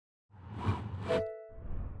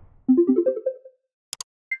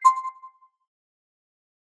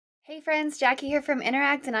Hey friends, Jackie here from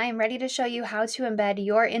Interact, and I am ready to show you how to embed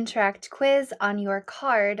your Interact quiz on your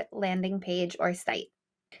card landing page or site.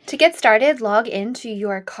 To get started, log into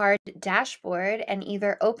your card dashboard and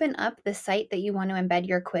either open up the site that you want to embed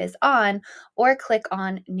your quiz on or click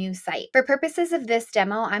on New Site. For purposes of this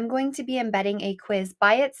demo, I'm going to be embedding a quiz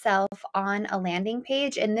by itself on a landing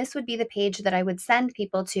page, and this would be the page that I would send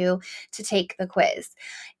people to take the quiz.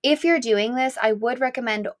 If you're doing this, I would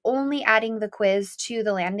recommend only adding the quiz to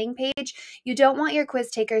the landing page. You don't want your quiz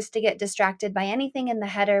takers to get distracted by anything in the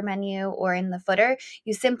header menu or in the footer.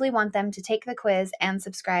 You simply want them to take the quiz and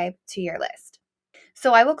subscribe to your list.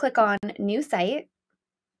 So I will click on New Site,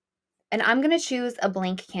 and I'm going to choose a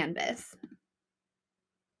blank canvas.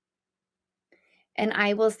 And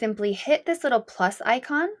I will simply hit this little plus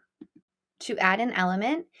icon to add an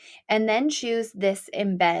element, and then choose this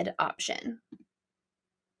embed option.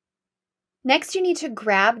 Next, you need to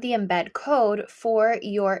grab the embed code for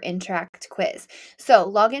your Interact quiz. So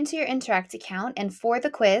log into your Interact account, and for the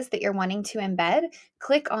quiz that you're wanting to embed,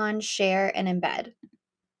 click on Share and Embed.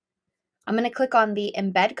 I'm going to click on the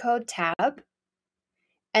Embed Code tab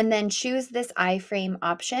and then choose this iframe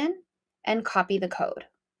option and copy the code.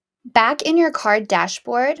 Back in your card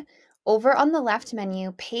dashboard, over on the left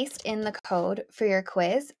menu, paste in the code for your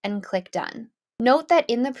quiz and click Done. Note that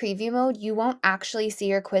in the preview mode, you won't actually see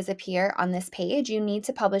your quiz appear on this page. You need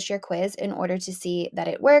to publish your quiz in order to see that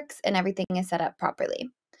it works and everything is set up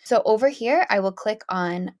properly. So over here, I will click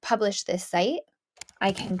on Publish this site.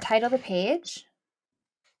 I can title the page,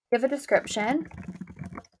 give a description,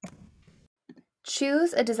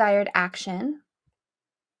 choose a desired action,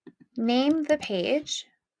 name the page,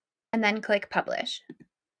 and then click Publish.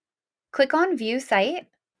 Click on View Site,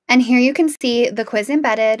 and here you can see the quiz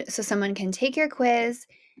embedded so someone can take your quiz,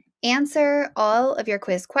 answer all of your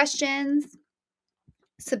quiz questions,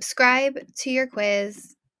 subscribe to your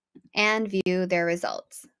quiz, and view their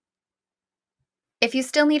results. If you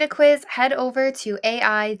still need a quiz, head over to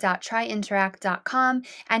ai.tryinteract.com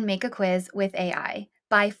and make a quiz with AI.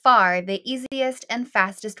 By far the easiest and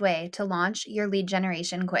fastest way to launch your lead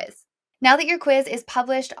generation quiz. Now that your quiz is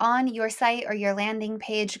published on your site or your landing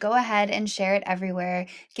page, go ahead and share it everywhere,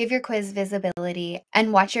 give your quiz visibility,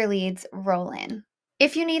 and watch your leads roll in.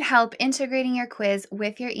 If you need help integrating your quiz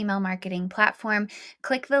with your email marketing platform,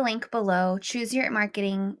 click the link below, choose your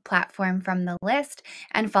marketing platform from the list,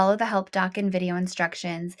 and follow the help doc and video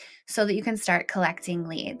instructions so that you can start collecting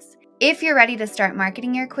leads. If you're ready to start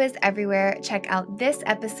marketing your quiz everywhere, check out this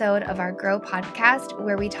episode of our Grow podcast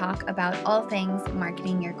where we talk about all things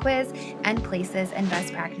marketing your quiz and places and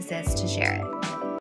best practices to share it.